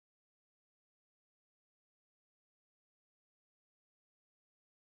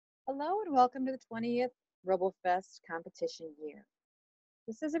Hello and welcome to the 20th Robofest competition year.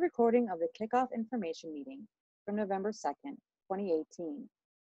 This is a recording of the Kickoff information meeting from November 2nd, 2018.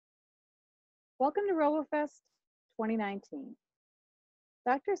 Welcome to Robofest 2019.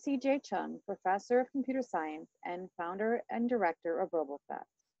 Dr. C.J. Chung, Professor of Computer Science and founder and director of Robofest,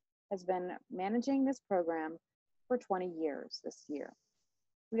 has been managing this program for 20 years this year.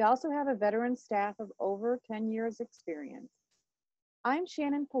 We also have a veteran staff of over 10 years experience. I'm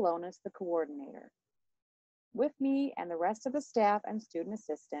Shannon Polonis, the coordinator. With me and the rest of the staff and student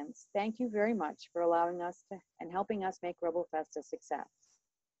assistants, thank you very much for allowing us to and helping us make Robofest a success.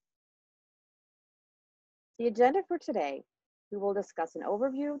 The agenda for today, we will discuss an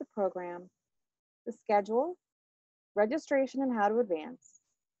overview of the program, the schedule, registration and how to advance,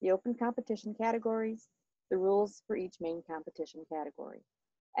 the open competition categories, the rules for each main competition category.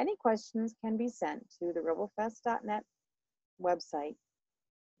 Any questions can be sent to the robofest.net website,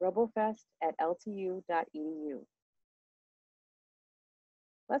 robofest@ltu.edu.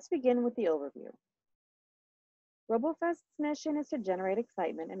 Let's begin with the overview. Robofest's mission is to generate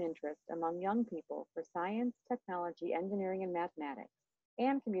excitement and interest among young people for science, technology, engineering, and mathematics,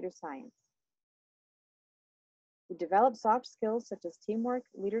 and computer science. We develop soft skills such as teamwork,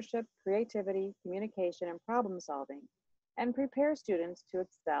 leadership, creativity, communication, and problem solving, and prepare students to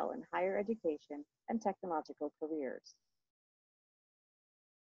excel in higher education and technological careers.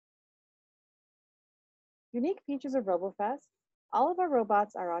 Unique features of Robofest: all of our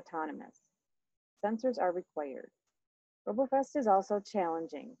robots are autonomous. Sensors are required. Robofest is also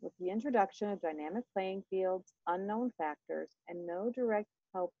challenging with the introduction of dynamic playing fields, unknown factors, and no direct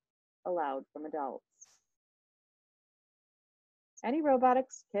help allowed from adults. Any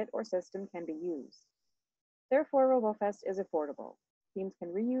robotics kit or system can be used. Therefore, Robofest is affordable. Teams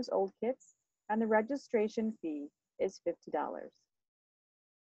can reuse old kits, and the registration fee is $50.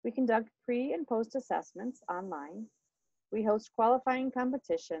 We conduct pre- and post-assessments online. We host qualifying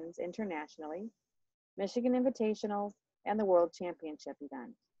competitions internationally, Michigan Invitationals, and the World Championship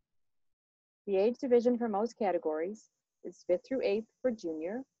event. The age division for most categories is 5th through 8th for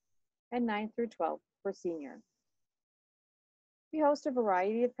junior and 9th through 12th for senior. We host a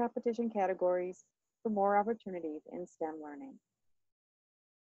variety of competition categories for more opportunities in STEM learning.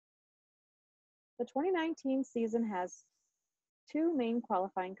 The 2019 season has two main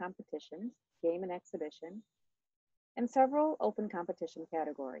qualifying competitions, game and exhibition, and several open competition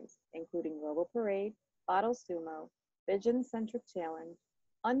categories, including Robo Parade, Bottle Sumo, Vision Centric Challenge,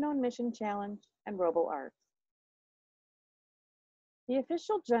 Unknown Mission Challenge, and Robo Art. The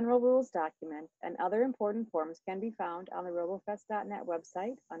official general rules document and other important forms can be found on the robofest.net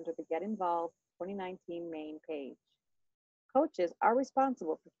website under the Get Involved 2019 main page. Coaches are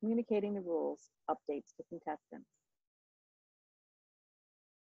responsible for communicating the rules updates to contestants.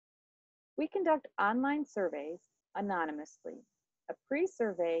 We conduct online surveys anonymously. A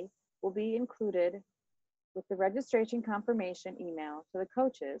pre-survey will be included with the registration confirmation email to the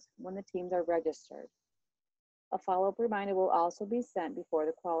coaches when the teams are registered. A follow-up reminder will also be sent before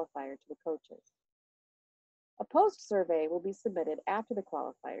the qualifier to the coaches. A post-survey will be submitted after the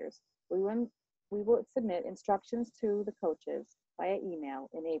qualifiers. We will submit instructions to the coaches via email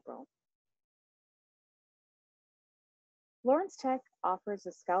in April. Lawrence Tech offers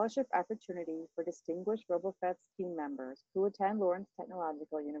a scholarship opportunity for distinguished Robofest team members who attend Lawrence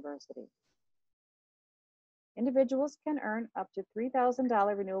Technological University. Individuals can earn up to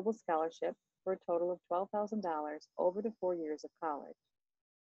 $3,000 renewable scholarship for a total of $12,000 over the 4 years of college.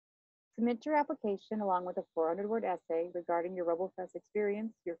 Submit your application along with a 400-word essay regarding your Robofest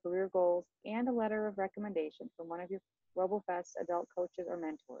experience, your career goals, and a letter of recommendation from one of your Robofest adult coaches or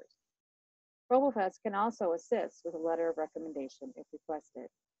mentors. Robofest can also assist with a letter of recommendation if requested.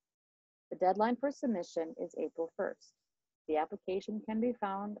 The deadline for submission is April 1st. The application can be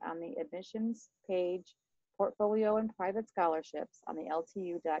found on the admissions page, Portfolio and Private Scholarships on the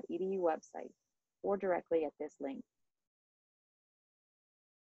ltu.edu website, or directly at this link.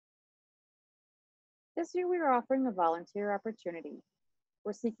 This year we are offering a volunteer opportunity.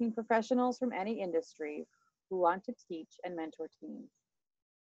 We're seeking professionals from any industry who want to teach and mentor teams.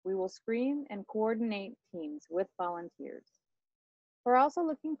 We will screen and coordinate teams with volunteers. We're also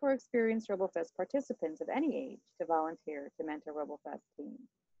looking for experienced Robofest participants of any age to volunteer to mentor Robofest teams.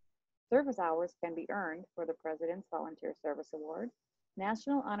 Service hours can be earned for the President's Volunteer Service Award,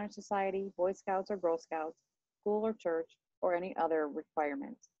 National Honor Society, Boy Scouts or Girl Scouts, school or church, or any other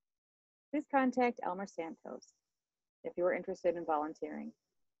requirements. Please contact Elmer Santos if you are interested in volunteering.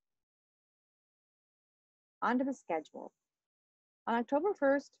 On to the schedule. On October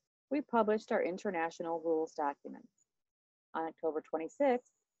 1st, we published our international rules documents. On October 26th,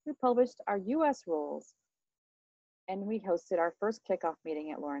 we published our US rules, and we hosted our first kickoff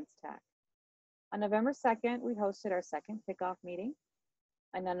meeting at Lawrence Tech. On November 2nd, we hosted our second kickoff meeting.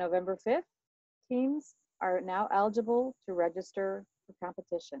 And on November 5th, teams are now eligible to register for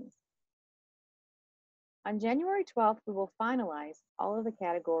competitions. On January 12th, we will finalize all of the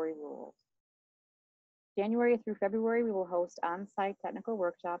category rules. January through February, we will host on-site technical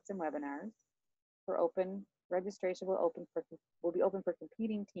workshops and webinars. Registration will be open for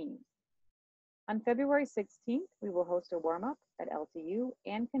competing teams. On February 16th, we will host a warm-up at LTU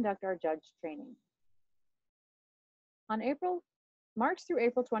and conduct our judge training. On March through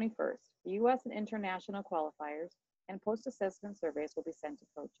April 21st, the US and international qualifiers and post-assessment surveys will be sent to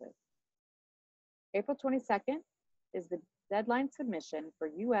coaches. April 22nd is the deadline submission for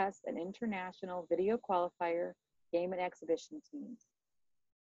US and international video qualifier game and exhibition teams.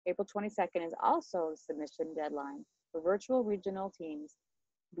 April 22nd is also the submission deadline for virtual regional teams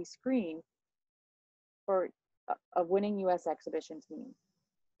to be screened for a winning US exhibition team.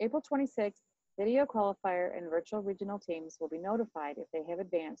 April 26th, video qualifier and virtual regional teams will be notified if they have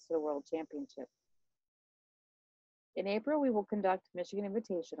advanced to the World Championship. In April, we will conduct Michigan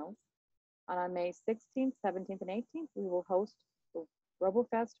Invitationals. And on May 16th, 17th, and 18th, we will host the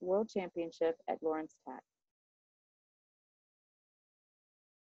Robofest World Championship at Lawrence Tech.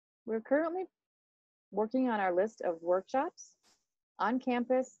 We're currently working on our list of workshops on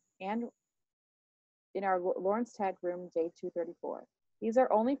campus and in our Lawrence Tech room J234. These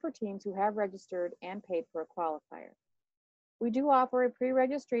are only for teams who have registered and paid for a qualifier. We do offer a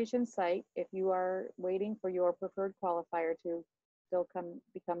pre-registration site if you are waiting for your preferred qualifier to still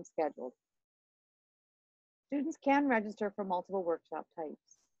become scheduled. Students can register for multiple workshop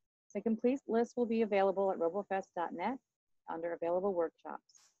types. The complete list will be available at robofest.net under available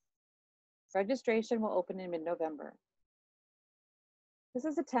workshops. Registration will open in mid-November. This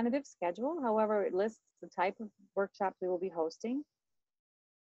is a tentative schedule. However, it lists the type of workshops we will be hosting.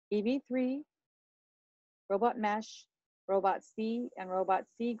 EV3, Robot Mesh, Robot C, and Robot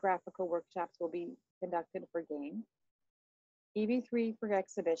C graphical workshops will be conducted for game. EV3 for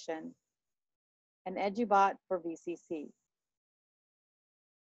exhibition, and EduBot for VCC.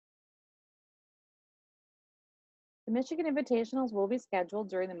 The Michigan Invitationals will be scheduled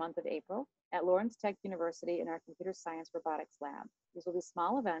during the month of April at Lawrence Tech University in our Computer Science Robotics Lab. These will be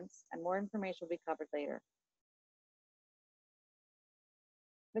small events, and more information will be covered later.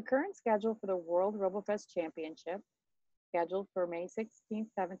 The current schedule for the World Robofest Championship, scheduled for May 16th,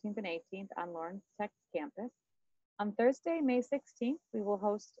 17th, and 18th on Lawrence Tech's campus. On Thursday, May 16th, we will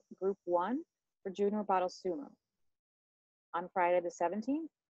host Group 1 for Junior Bottle Sumo. On Friday the 17th,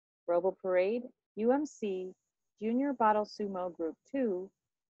 Robo Parade, UMC, Junior Bottle Sumo Group 2,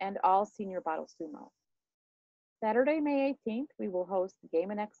 and all Senior Bottle Sumo. Saturday, May 18th, we will host the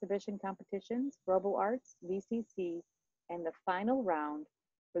Game and Exhibition competitions, Robo Arts, VCC, and the final round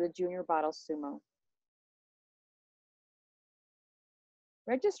for the Junior Bottle Sumo.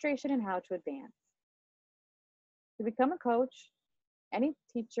 Registration and how to advance. To become a coach, any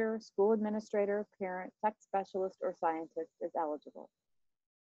teacher, school administrator, parent, tech specialist, or scientist is eligible.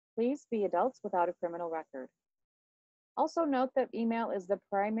 Please be adults without a criminal record. Also note that email is the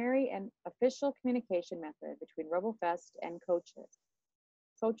primary and official communication method between Robofest and coaches.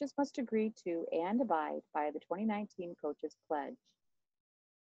 Coaches must agree to and abide by the 2019 Coaches Pledge.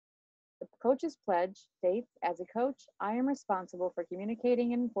 The Coaches Pledge states, as a coach, I am responsible for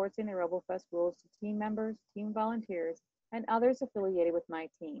communicating and enforcing the Robofest rules to team members, team volunteers, and others affiliated with my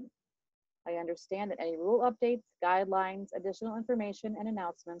team. I understand that any rule updates, guidelines, additional information, and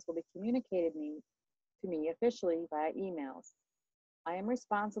announcements will be communicated to me officially via emails. I am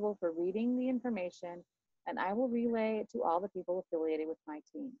responsible for reading the information, and I will relay it to all the people affiliated with my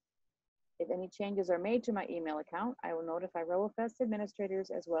team. If any changes are made to my email account, I will notify Robofest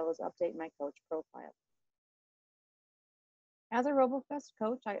administrators as well as update my coach profile. As a Robofest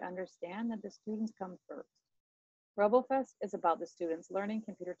coach, I understand that the students come first. Robofest is about the students learning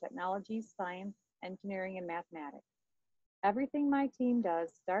computer technology, science, engineering, and mathematics. Everything my team does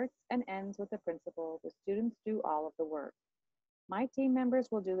starts and ends with the principle the students do all of the work. My team members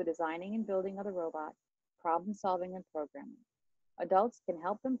will do the designing and building of the robot, problem solving, and programming. Adults can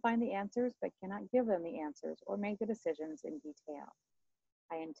help them find the answers, but cannot give them the answers or make the decisions in detail.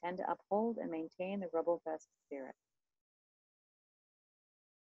 I intend to uphold and maintain the Robofest spirit.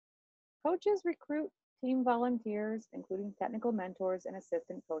 Coaches recruit team volunteers, including technical mentors and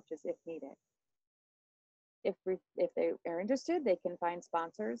assistant coaches if needed. If they are interested, they can find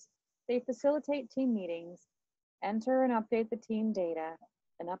sponsors. They facilitate team meetings, enter and update the team data,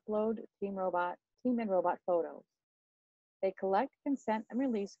 and upload team and robot photos. They collect consent and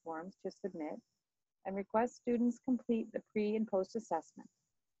release forms to submit and request students complete the pre and post assessment.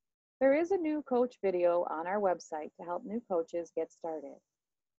 There is a new coach video on our website to help new coaches get started.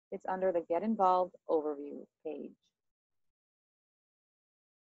 It's under the Get Involved Overview page.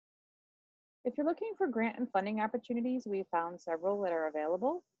 If you're looking for grant and funding opportunities, we found several that are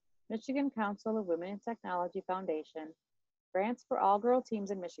available. Michigan Council of Women in Technology Foundation, grants for all-girl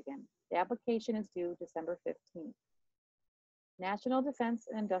teams in Michigan. The application is due December 15th. National Defense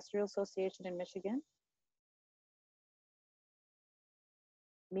and Industrial Association in Michigan.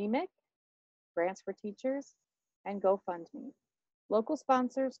 MEMIC, grants for teachers, and GoFundMe. Local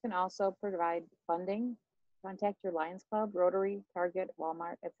sponsors can also provide funding. Contact your Lions Club, Rotary, Target,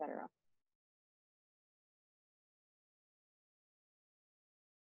 Walmart, etc.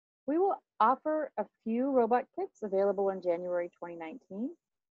 We will offer a few robot kits available in January 2019.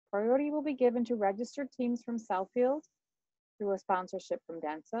 Priority will be given to registered teams from Southfield through a sponsorship from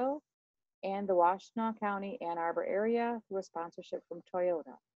Denso and the Washtenaw County, Ann Arbor area through a sponsorship from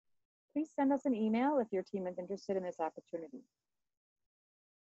Toyota. Please send us an email if your team is interested in this opportunity.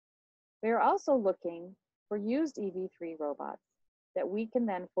 We are also looking for used EV3 robots that we can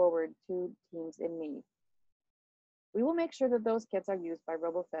then forward to teams in need. We will make sure that those kits are used by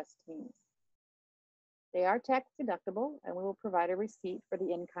Robofest teams. They are tax deductible, and we will provide a receipt for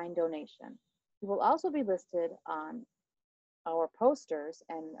the in-kind donation. We will also be listed on our posters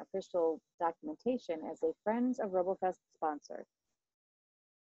and official documentation as a Friends of Robofest sponsor.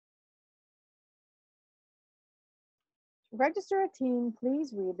 To register a team,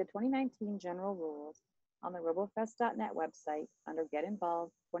 please read the 2019 general rules on the robofest.net website under Get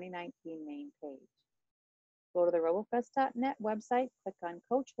Involved 2019 main page. Go to the robofest.net website, click on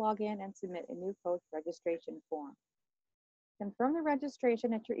Coach Login, and submit a new coach registration form. Confirm the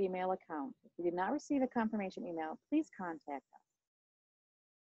registration at your email account. If you did not receive a confirmation email, please contact us.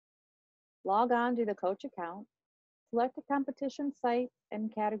 Log on to the coach account, select a competition site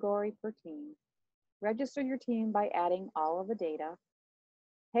and category per team. Register your team by adding all of the data.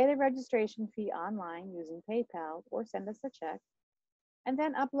 Pay the registration fee online using PayPal or send us a check, and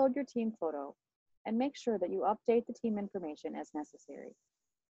then upload your team photo and make sure that you update the team information as necessary.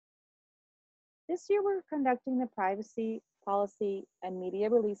 This year, we're conducting the privacy, policy, and media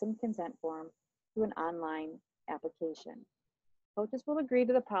release and consent form through an online application. Coaches will agree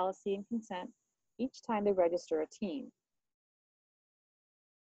to the policy and consent each time they register a team.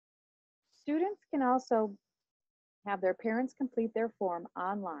 Students can also have their parents complete their form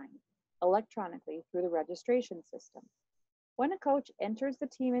online, electronically through the registration system. When a coach enters the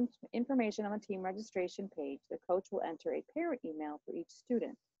team information on the team registration page, the coach will enter a parent email for each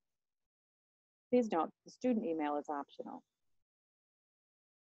student. Please note, the student email is optional.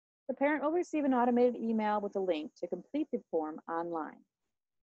 The parent will receive an automated email with a link to complete the form online.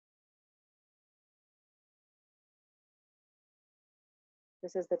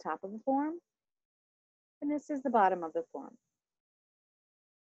 This is the top of the form, and this is the bottom of the form.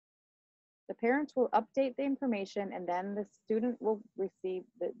 The parents will update the information, and then the student will receive,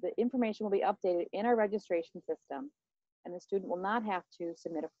 the information will be updated in our registration system, and the student will not have to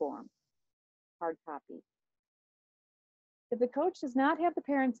submit a form, hard copy. If the coach does not have the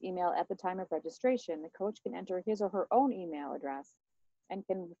parent's email at the time of registration, the coach can enter his or her own email address and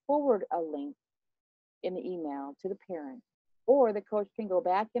can forward a link in the email to the parent, or the coach can go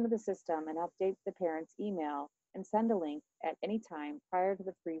back into the system and update the parent's email and send a link at any time prior to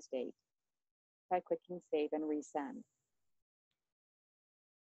the freeze date by clicking Save and Resend.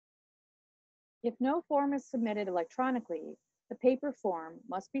 If no form is submitted electronically, the paper form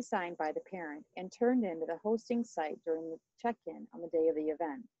must be signed by the parent and turned into the hosting site during the check-in on the day of the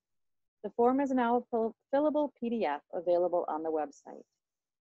event. The form is now a fillable PDF available on the website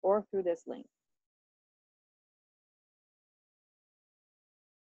or through this link.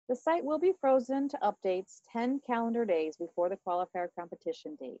 The site will be frozen to updates 10 calendar days before the qualifier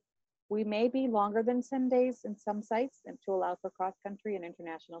competition date. We may be longer than 10 days in some sites and to allow for cross-country and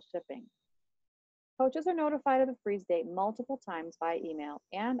international shipping. Coaches are notified of the freeze date multiple times by email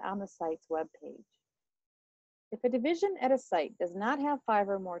and on the site's webpage. If a division at a site does not have 5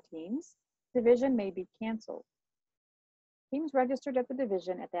 or more teams, the division may be canceled. Teams registered at the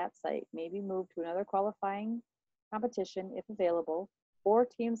division at that site may be moved to another qualifying competition if available, or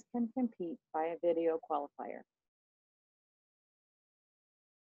teams can compete by a video qualifier.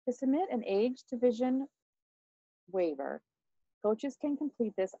 To submit an age division waiver, coaches can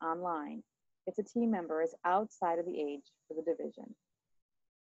complete this online if the team member is outside of the age for the division.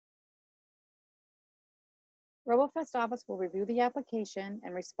 Robofest office will review the application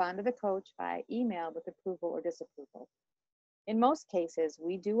and respond to the coach by email with approval or disapproval. In most cases,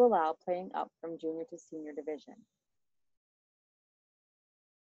 we do allow playing up from junior to senior division.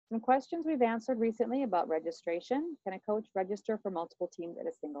 Some questions we've answered recently about registration. Can a coach register for multiple teams at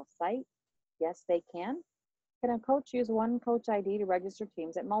a single site? Yes, they can. Can a coach use one coach ID to register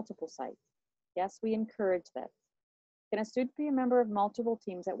teams at multiple sites? Yes, we encourage this. Can a student be a member of multiple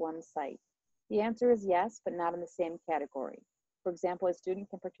teams at one site? The answer is yes, but not in the same category. For example, a student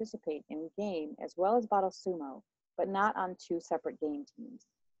can participate in game as well as bottle sumo, but not on two separate game teams.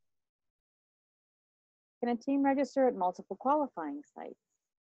 Can a team register at multiple qualifying sites?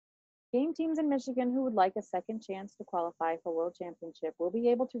 Game teams in Michigan who would like a second chance to qualify for World Championship will be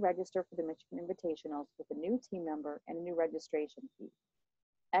able to register for the Michigan Invitationals with a new team number and a new registration fee.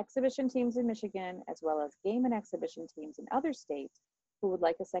 Exhibition teams in Michigan, as well as game and exhibition teams in other states who would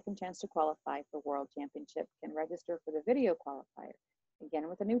like a second chance to qualify for World Championship, can register for the video qualifier, again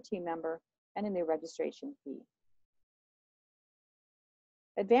with a new team number and a new registration fee.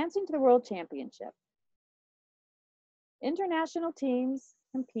 Advancing to the World Championship. International teams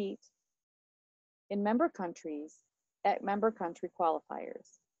compete in member countries at member country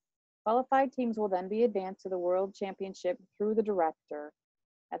qualifiers. Qualified teams will then be advanced to the World Championship through the director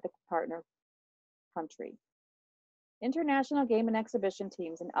at the partner country. International game and exhibition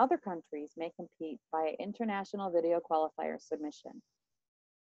teams in other countries may compete via international video qualifier submission.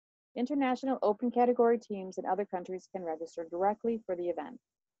 International open category teams in other countries can register directly for the event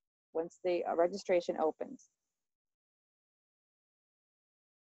once the registration opens.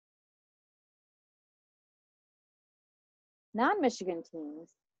 Non-Michigan teams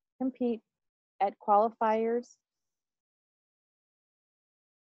compete at qualifiers,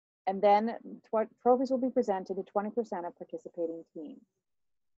 and then trophies will be presented to 20% of participating teams.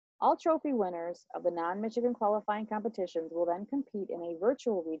 All trophy winners of the non-Michigan qualifying competitions will then compete in a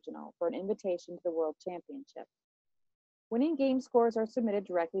virtual regional for an invitation to the World Championship. Winning game scores are submitted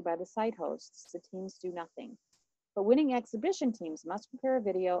directly by the site hosts. The teams do nothing. But winning exhibition teams must prepare a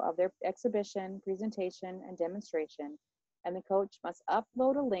video of their exhibition, presentation, and demonstration, and the coach must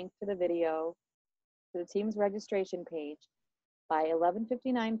upload a link to the video to the team's registration page by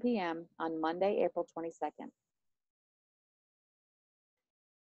 11:59 p.m. on Monday, April 22nd.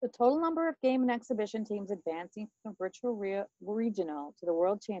 The total number of game and exhibition teams advancing from virtual regional to the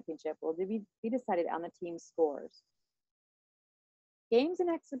World Championship will be decided on the team's scores. Games and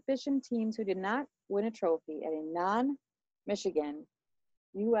exhibition teams who did not win a trophy at a non-Michigan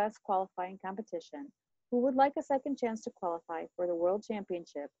U.S. qualifying competition who would like a second chance to qualify for the World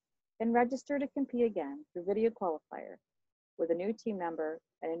Championship can register to compete again through video qualifier with a new team number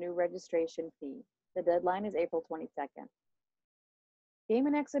and a new registration fee. The deadline is April 22nd. Game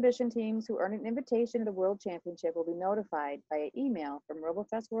and exhibition teams who earn an invitation to the World Championship will be notified via email from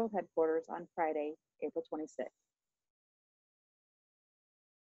Robofest World Headquarters on Friday, April 26th.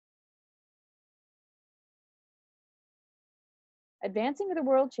 Advancing to the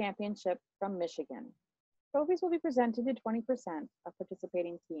World Championship from Michigan. Trophies will be presented to 20% of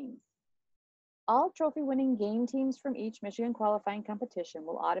participating teams. All trophy-winning game teams from each Michigan qualifying competition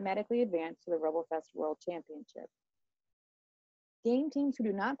will automatically advance to the Robofest World Championship. Game teams who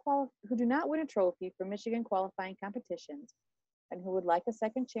do not win a trophy from Michigan qualifying competitions and who would like a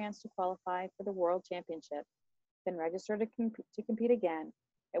second chance to qualify for the World Championship can register to compete again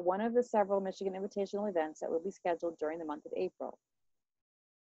at one of the several Michigan Invitational events that will be scheduled during the month of April.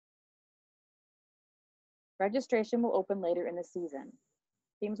 Registration will open later in the season.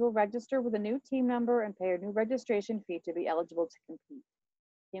 Teams will register with a new team number and pay a new registration fee to be eligible to compete.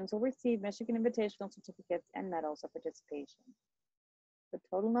 Teams will receive Michigan Invitational certificates and medals of participation. The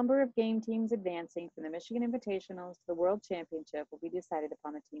total number of game teams advancing from the Michigan Invitationals to the World Championship will be decided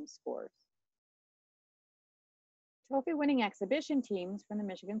upon the team's scores. Trophy-winning exhibition teams from the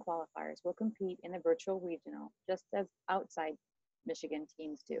Michigan qualifiers will compete in the virtual regional, just as outside Michigan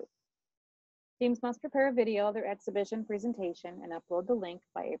teams do. Teams must prepare a video of their exhibition presentation and upload the link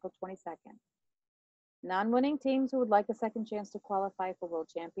by April 22nd. Non-winning teams who would like a second chance to qualify for World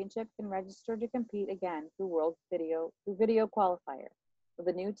Championship can register to compete again through video qualifier with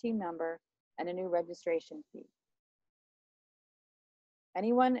a new team number and a new registration fee.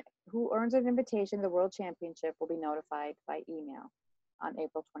 Anyone who earns an invitation to the World Championship will be notified by email on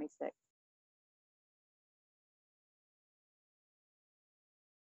April 26th.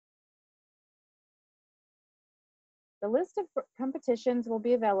 The list of competitions will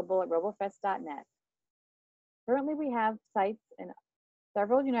be available at robofest.net. Currently, we have sites in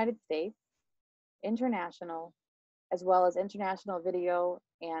several United States, international, as well as international video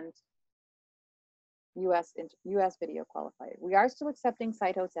and US video qualifier. We are still accepting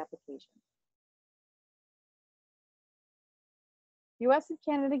site host applications. U.S. and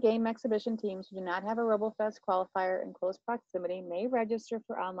Canada game exhibition teams who do not have a Robofest qualifier in close proximity may register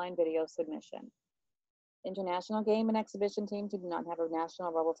for online video submission. International game and exhibition teams who do not have a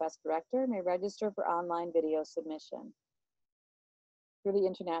national Robofest director may register for online video submission through the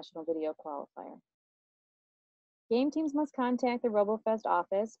International Video Qualifier. Game teams must contact the Robofest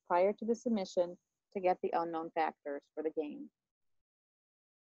office prior to the submission to get the unknown factors for the game.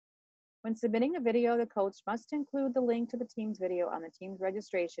 When submitting a video, the coach must include the link to the team's video on the team's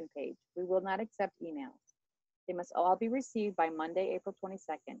registration page. We will not accept emails. They must all be received by Monday, April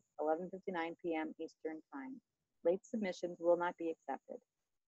 22nd, 11:59 p.m. Eastern Time. Late submissions will not be accepted.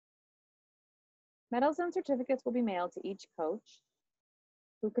 Medals and certificates will be mailed to each coach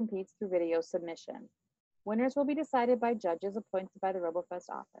who competes through video submission. Winners will be decided by judges appointed by the Robofest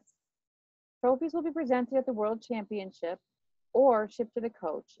office. Trophies will be presented at the World Championship or shipped to the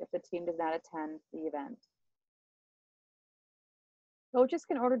coach if the team does not attend the event. Coaches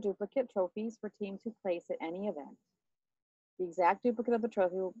can order duplicate trophies for teams who place at any event. The exact duplicate of the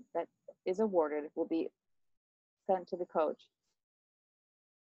trophy that is awarded will be sent to the coach.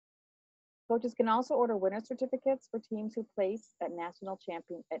 Coaches can also order winner certificates for teams who place at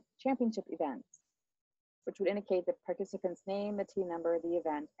championship events, which would indicate the participant's name, the team number, the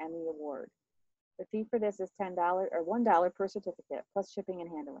event, and the award. The fee for this is $10 or $1 per certificate, plus shipping and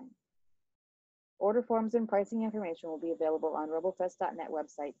handling. Order forms and pricing information will be available on robofest.net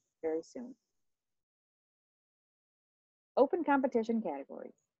website very soon. Open competition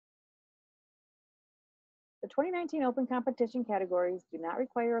categories. The 2019 open competition categories do not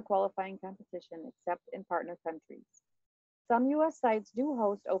require a qualifying competition except in partner countries. Some U.S. sites do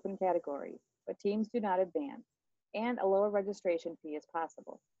host open categories, but teams do not advance, and a lower registration fee is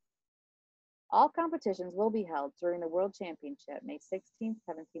possible. All competitions will be held during the World Championship, May 16th,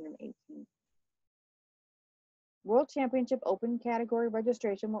 17th, and 18th. World Championship Open category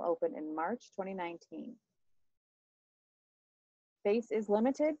registration will open in March 2019. Space is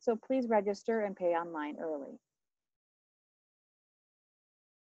limited, so please register and pay online early.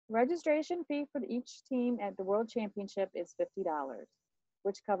 Registration fee for each team at the World Championship is $50,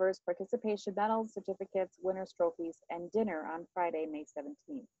 which covers participation medals, certificates, winners' trophies, and dinner on Friday, May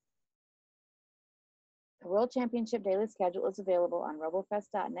 17th. The World Championship daily schedule is available on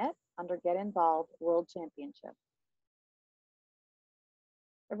robofest.net under Get Involved World Championship.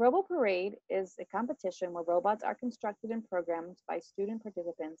 The Robo Parade is a competition where robots are constructed and programmed by student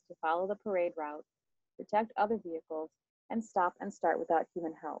participants to follow the parade route, detect other vehicles, and stop and start without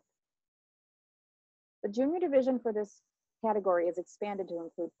human help. The junior division for this category is expanded to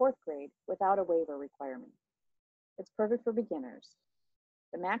include 4th grade without a waiver requirement. It's perfect for beginners.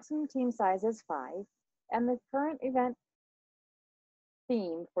 The maximum team size is 5, and the current event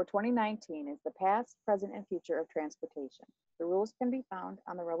theme for 2019 is the past, present, and future of transportation. The rules can be found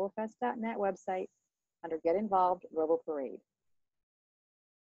on the robofest.net website under Get Involved Robo Parade.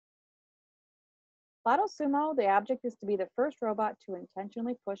 Bottle Sumo, the object is to be the first robot to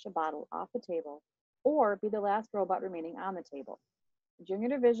intentionally push a bottle off the table or be the last robot remaining on the table. The junior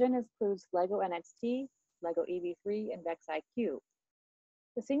division includes LEGO NXT, LEGO EV3, and VEX IQ.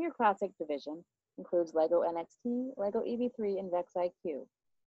 The senior classic division includes LEGO NXT, LEGO EV3, and VEX IQ.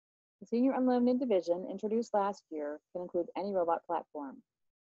 The Senior Unlimited division, introduced last year, can include any robot platform.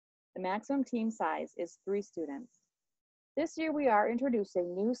 The maximum team size is 3 students. This year we are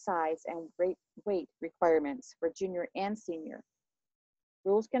introducing new size and weight requirements for junior and senior.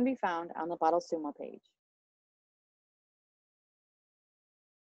 Rules can be found on the Bottle Sumo page.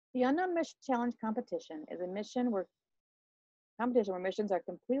 The Unknown Mission Challenge competition is a competition where missions are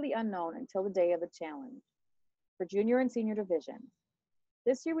completely unknown until the day of the challenge for junior and senior divisions.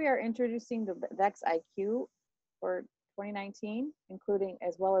 This year we are introducing the VEX IQ for 2019, including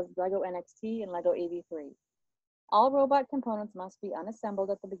as well as LEGO NXT and LEGO EV3. All robot components must be unassembled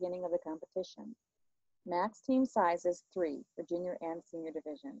at the beginning of the competition. Max team size is 3 for junior and senior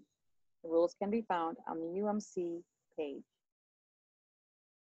divisions. The rules can be found on the UMC page.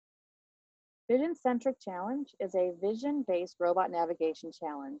 Vision-Centric Challenge is a vision-based robot navigation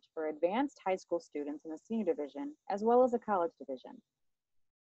challenge for advanced high school students in the senior division, as well as a college division.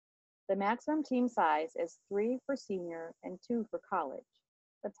 The maximum team size is 3 for senior and 2 for college.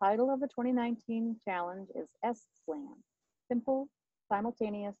 The title of the 2019 challenge is SLAM, Simple,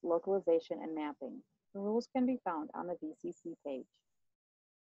 Simultaneous Localization and Mapping. The rules can be found on the VCC page.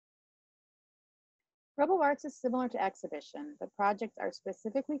 RoboArts is similar to Exhibition, but projects are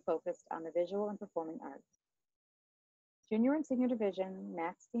specifically focused on the visual and performing arts. Junior and senior division,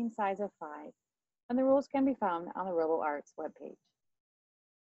 max team size of 5, and the rules can be found on the RoboArts webpage.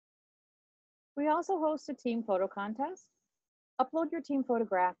 We also host a team photo contest. Upload your team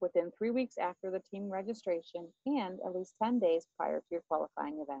photograph within 3 weeks after the team registration and at least 10 days prior to your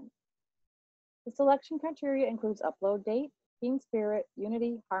qualifying event. The selection criteria includes upload date, team spirit,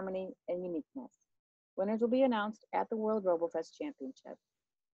 unity, harmony, and uniqueness. Winners will be announced at the World Robofest Championship.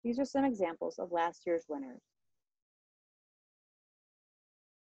 These are some examples of last year's winners.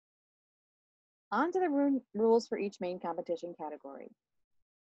 On to the rules for each main competition category.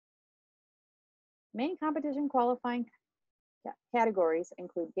 Main competition qualifying categories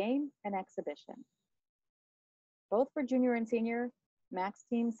include game and exhibition. Both for junior and senior, max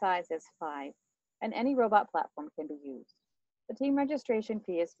team size is 5, and any robot platform can be used. The team registration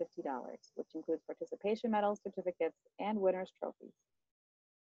fee is $50, which includes participation medals, certificates, and winner's trophies.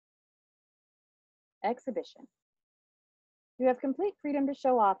 Exhibition. You have complete freedom to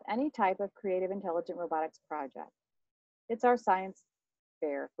show off any type of creative intelligent robotics project. It's our science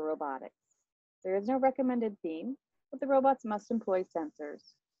fair for robotics. There is no recommended theme, but the robots must employ sensors.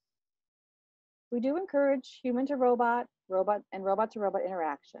 We do encourage human to robot, and robot to robot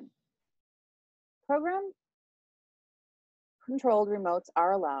interaction. Program controlled remotes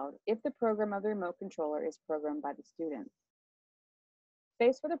are allowed if the program of the remote controller is programmed by the students.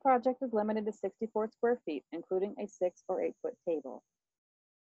 Space for the project is limited to 64 square feet, including a 6 or 8 foot table.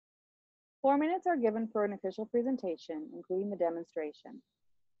 4 minutes are given for an official presentation, including the demonstration.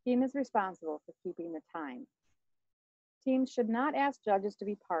 Team is responsible for keeping the time. Teams should not ask judges to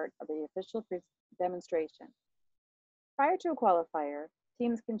be part of the official demonstration. Prior to a qualifier,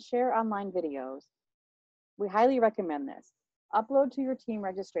 teams can share online videos. We highly recommend this. Upload to your team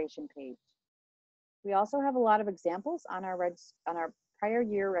registration page. We also have a lot of examples on our prior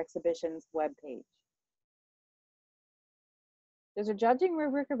year exhibitions webpage. There's a judging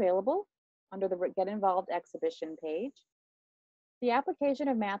rubric available under the Get Involved exhibition page. The application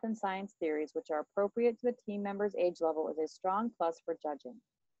of math and science theories, which are appropriate to the team member's age level, is a strong plus for judging.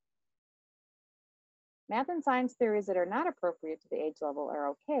 Math and science theories that are not appropriate to the age level are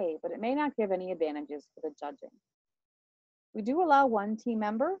okay, but it may not give any advantages for the judging. We do allow one team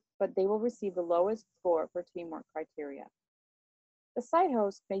member, but they will receive the lowest score for teamwork criteria. The site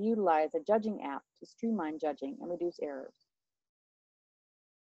host may utilize a judging app to streamline judging and reduce errors.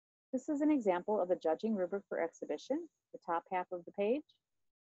 This is an example of the judging rubric for exhibition, the top half of the page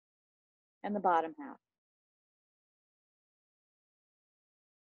and the bottom half.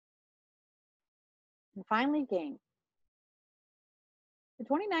 And finally, game. The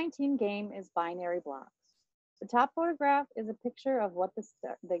 2019 game is binary blocks. The top photograph is a picture of what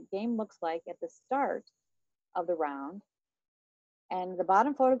the game looks like at the start of the round. And the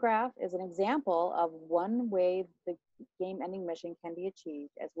bottom photograph is an example of one way the game ending mission can be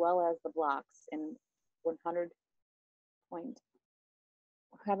achieved, as well as the blocks in 100 points,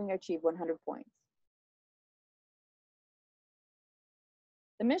 having achieved 100 points.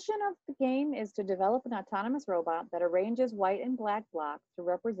 The mission of the game is to develop an autonomous robot that arranges white and black blocks to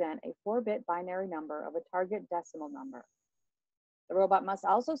represent a 4-bit binary number of a target decimal number. The robot must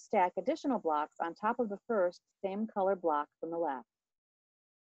also stack additional blocks on top of the first same color block from the left.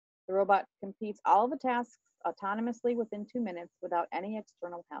 The robot completes all the tasks autonomously within 2 minutes without any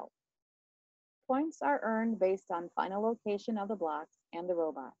external help. Points are earned based on final location of the blocks and the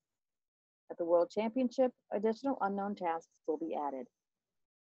robot. At the World Championship, additional unknown tasks will be added.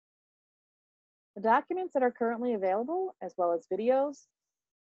 The documents that are currently available, as well as videos,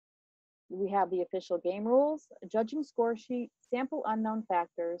 we have the official game rules, a judging score sheet, sample unknown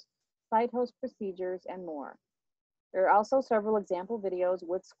factors, site host procedures, and more. There are also several example videos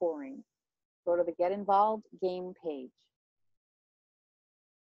with scoring. Go to the Get Involved game page.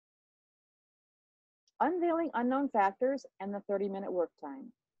 Unveiling unknown factors and the 30-minute work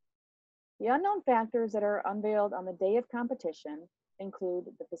time. The unknown factors that are unveiled on the day of competition include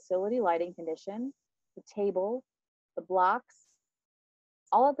the facility lighting condition, the table, the blocks,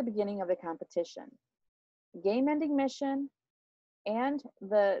 all at the beginning of the competition. The game ending mission and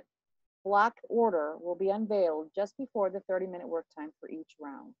the block order will be unveiled just before the 30-minute work time for each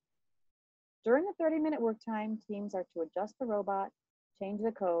round. During the 30-minute work time, teams are to adjust the robot, change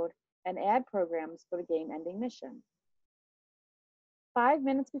the code, and add programs for the game ending mission. 5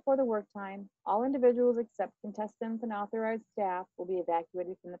 minutes before the work time, all individuals except contestants and authorized staff will be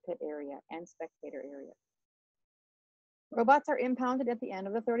evacuated from the pit area and spectator area. Robots are impounded at the end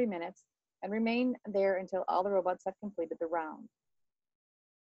of the 30 minutes and remain there until all the robots have completed the round.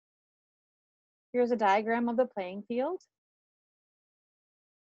 Here's a diagram of the playing field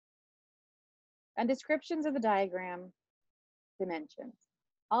and descriptions of the diagram dimensions.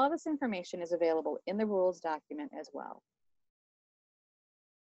 All of this information is available in the rules document as well.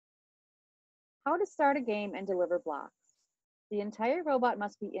 How to start a game and deliver blocks. The entire robot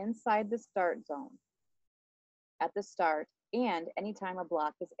must be inside the start zone at the start and anytime a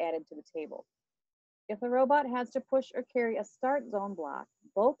block is added to the table. If the robot has to push or carry a start zone block,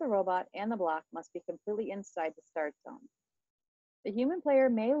 both the robot and the block must be completely inside the start zone. The human player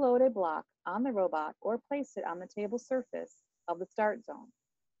may load a block on the robot or place it on the table surface of the start zone.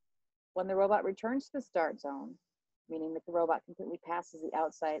 When the robot returns to the start zone, meaning that the robot completely passes the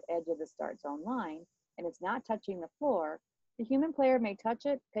outside edge of the start zone line and is not touching the floor, the human player may touch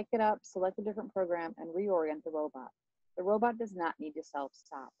it, pick it up, select a different program, and reorient the robot. The robot does not need to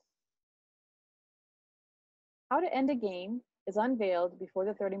self-stop. How to end a game is unveiled before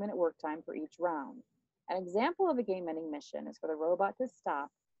the 30-minute work time for each round. An example of a game-ending mission is for the robot to stop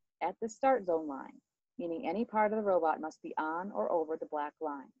at the start zone line, meaning any part of the robot must be on or over the black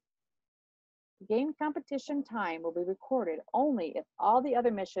line. The game competition time will be recorded only if all the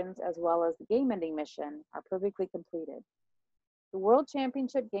other missions as well as the game-ending mission are perfectly completed. The World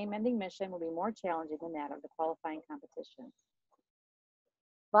Championship game-ending mission will be more challenging than that of the qualifying competition.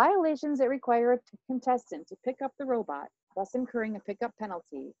 Violations that require a contestant to pick up the robot, thus incurring a pickup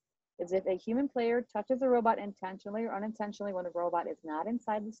penalty, is if a human player touches the robot intentionally or unintentionally when the robot is not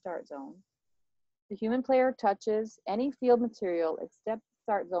inside the start zone. The human player touches any field material except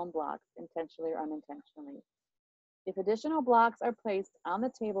start zone blocks, intentionally or unintentionally. If additional blocks are placed on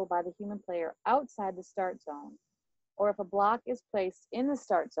the table by the human player outside the start zone, or if a block is placed in the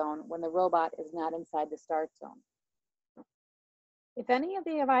start zone when the robot is not inside the start zone. If any of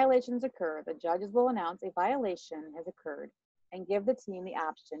the violations occur, the judges will announce a violation has occurred and give the team the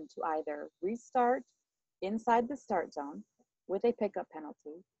option to either restart inside the start zone with a pickup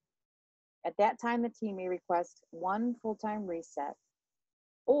penalty. At that time, the team may request one full-time reset,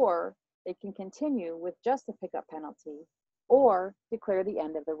 or they can continue with just a pickup penalty, or declare the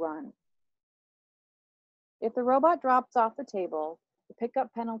end of the run. If the robot drops off the table, the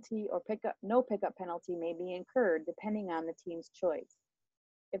pickup penalty or no pickup penalty may be incurred depending on the team's choice.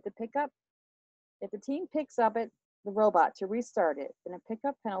 If the team picks up the robot to restart it, then a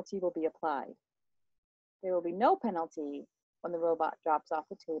pickup penalty will be applied. There will be no penalty when the robot drops off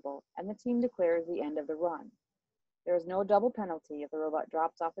the table and the team declares the end of the run. There is no double penalty if the robot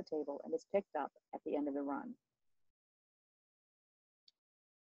drops off the table and is picked up at the end of the run.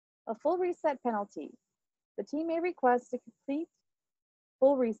 A full reset penalty. The team may request a complete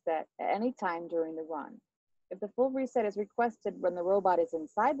full reset at any time during the run. If the full reset is requested when the robot is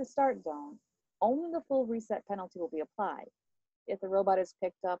inside the start zone, only the full reset penalty will be applied. If the robot is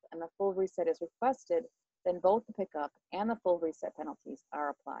picked up and the full reset is requested, then both the pickup and the full reset penalties are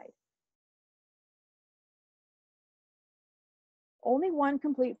applied. Only one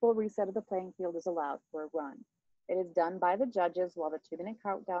complete full reset of the playing field is allowed for a run. It is done by the judges while the 2-minute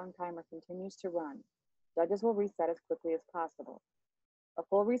countdown timer continues to run. Judges will reset as quickly as possible. A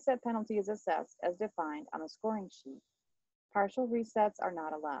full reset penalty is assessed as defined on the scoring sheet. Partial resets are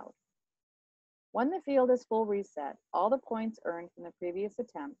not allowed. When the field is full reset, all the points earned from the previous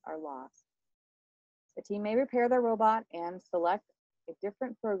attempt are lost. The team may repair their robot and select a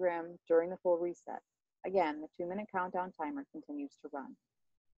different program during the full reset. Again, the 2-minute countdown timer continues to run.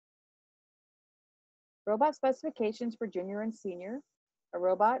 Robot specifications for junior and senior. A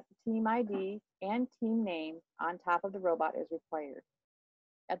robot team ID and team name on top of the robot is required.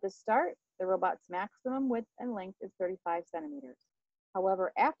 At the start, the robot's maximum width and length is 35 centimeters.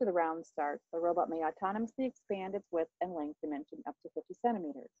 However, after the round starts, the robot may autonomously expand its width and length dimension up to 50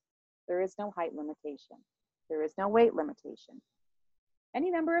 centimeters. There is no height limitation. There is no weight limitation. Any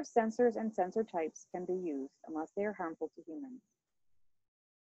number of sensors and sensor types can be used unless they are harmful to humans.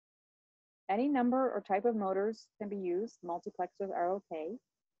 Any number or type of motors can be used. Multiplexers are okay.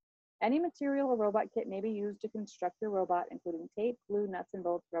 Any material or robot kit may be used to construct your robot, including tape, glue, nuts and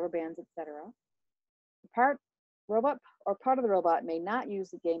bolts, rubber bands, etc. Part of the robot may not use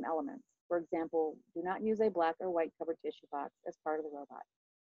the game elements. For example, do not use a black or white covered tissue box as part of the robot.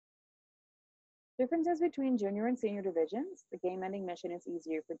 Differences between junior and senior divisions. The game-ending mission is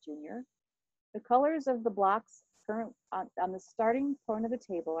easier for junior. The colors of the blocks on the starting point of the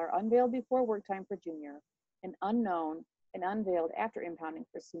table are unveiled before work time for junior and unknown and unveiled after impounding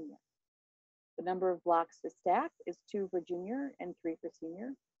for senior. The number of blocks to stack is 2 for junior and 3 for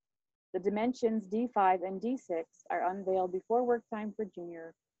senior. The dimensions D5 and D6 are unveiled before work time for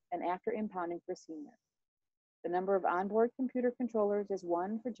junior and after impounding for senior. The number of onboard computer controllers is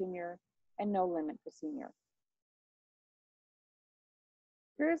 1 for junior and no limit for senior.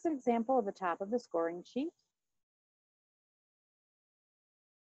 Here's an example of the top of the scoring sheet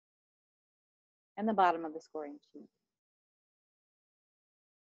and the bottom of the scoring sheet.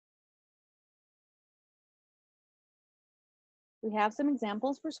 We have some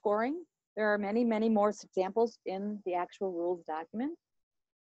examples for scoring. There are many, many more examples in the actual rules document.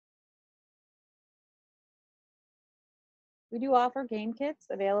 We do offer game kits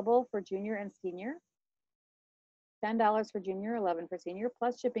available for junior and senior. $10 for junior, $11 for senior,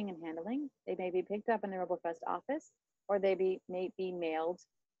 plus shipping and handling. They may be picked up in the Robofest office, or they may be mailed.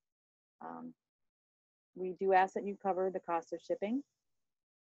 We do ask that you cover the cost of shipping.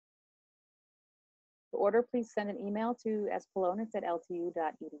 To order, please send an email to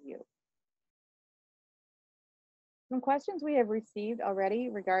espolonis@ltu.edu. Some questions we have received already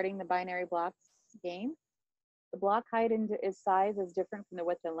regarding the binary blocks game. The block height and size is different from the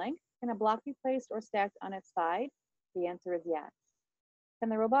width and length. Can a block be placed or stacked on its side? The answer is yes. Can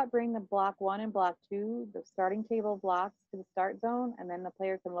the robot bring the block 1 and block 2, the starting table blocks, to the start zone, and then the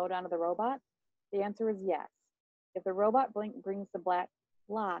player can load onto the robot? The answer is yes. If the robot brings the black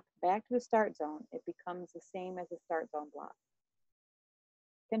block back to the start zone, it becomes the same as the start zone block.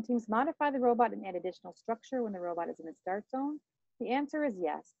 Can teams modify the robot and add additional structure when the robot is in the start zone? The answer is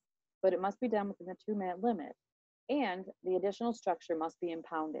yes, but it must be done within the 2-minute limit, and the additional structure must be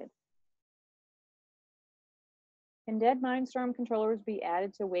impounded. Can dead Mindstorm controllers be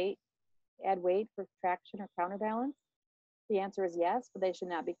added to add weight for traction or counterbalance? The answer is yes, but they should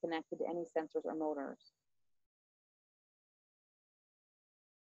not be connected to any sensors or motors.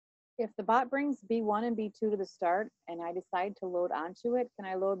 If the bot brings B1 and B2 to the start and I decide to load onto it, can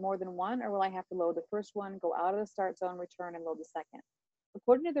I load more than one, or will I have to load the first one, go out of the start zone, return, and load the second?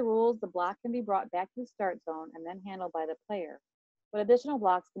 According to the rules, the block can be brought back to the start zone and then handled by the player. But additional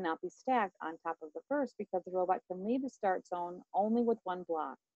blocks cannot be stacked on top of the first because the robot can leave the start zone only with one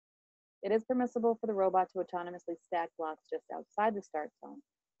block. It is permissible for the robot to autonomously stack blocks just outside the start zone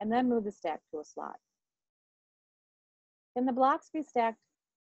and then move the stack to a slot. Can the blocks be stacked,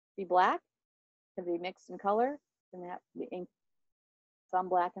 be black? Can they be mixed in color? Can they have some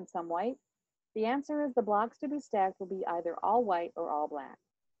black and some white? The answer is the blocks to be stacked will be either all white or all black.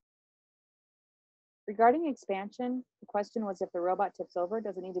 Regarding expansion, the question was if the robot tips over,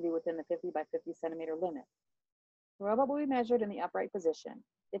 does it need to be within the 50 by 50 centimeter limit? The robot will be measured in the upright position.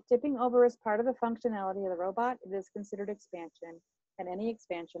 If tipping over is part of the functionality of the robot, it is considered expansion, and any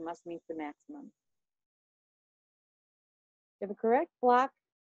expansion must meet the maximum. If a correct block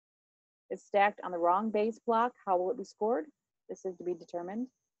is stacked on the wrong base block, how will it be scored? This is to be determined.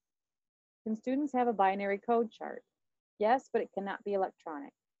 Can students have a binary code chart? Yes, but it cannot be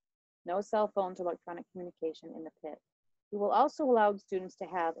electronic. No cell phones or electronic communication in the pit. We will also allow students to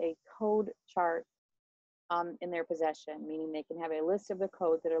have a code chart in their possession, meaning they can have a list of the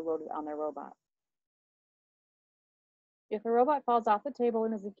codes that are loaded on their robot. If a robot falls off the table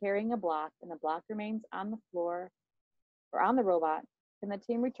and is carrying a block and the block remains on the floor or on the robot, can the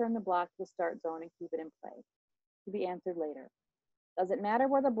team return the block to the start zone and keep it in play? To be answered later. Does it matter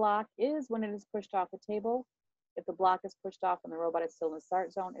where the block is when it is pushed off the table? If the block is pushed off and the robot is still in the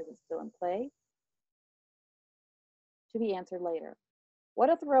start zone, is it still in play? To be answered later. What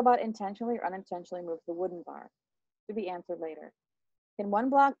if the robot intentionally or unintentionally moves the wooden bar? To be answered later. Can one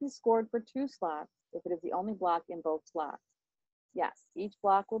block be scored for 2 slots if it is the only block in both slots? Yes, each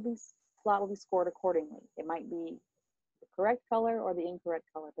slot will be scored accordingly. It might be the correct color or the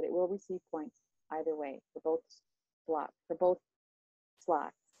incorrect color, but it will receive points either way for both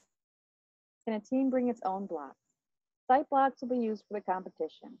slots. Can a team bring its own blocks? Site blocks will be used for the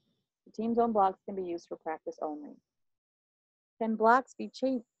competition. The team's own blocks can be used for practice only. Can blocks be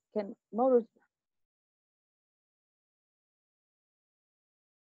changed? Can motors?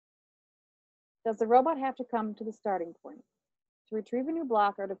 Does the robot have to come to the starting point? To retrieve a new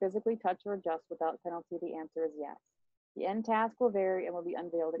block or to physically touch or adjust without penalty, the answer is yes. The end task will vary and will be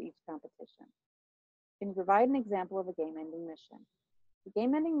unveiled at each competition. Can you provide an example of a game-ending mission? The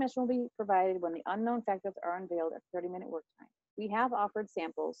game-ending mission will be provided when the unknown factors are unveiled at 30-minute work time. We have offered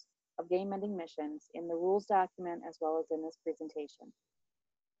samples of game-ending missions in the rules document as well as in this presentation.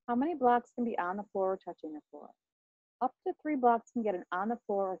 How many blocks can be on the floor or touching the floor? Up to 3 blocks can get an on the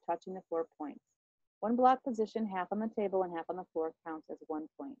floor or touching the floor points. 1 block position, half on the table and half on the floor, counts as 1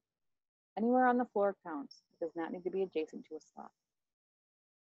 point. Anywhere on the floor counts. It does not need to be adjacent to a slot.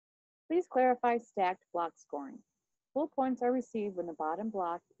 Please clarify stacked block scoring. Full points are received when the bottom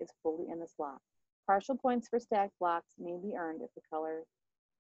block is fully in the slot. Partial points for stacked blocks may be earned if the color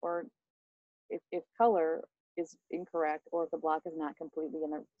if color is incorrect or if the block is not completely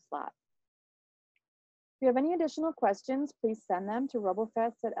in the slot. If you have any additional questions, please send them to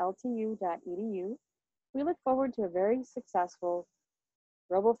robofest@ltu.edu. We look forward to a very successful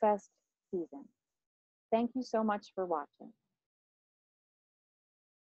Robofest season. Thank you so much for watching.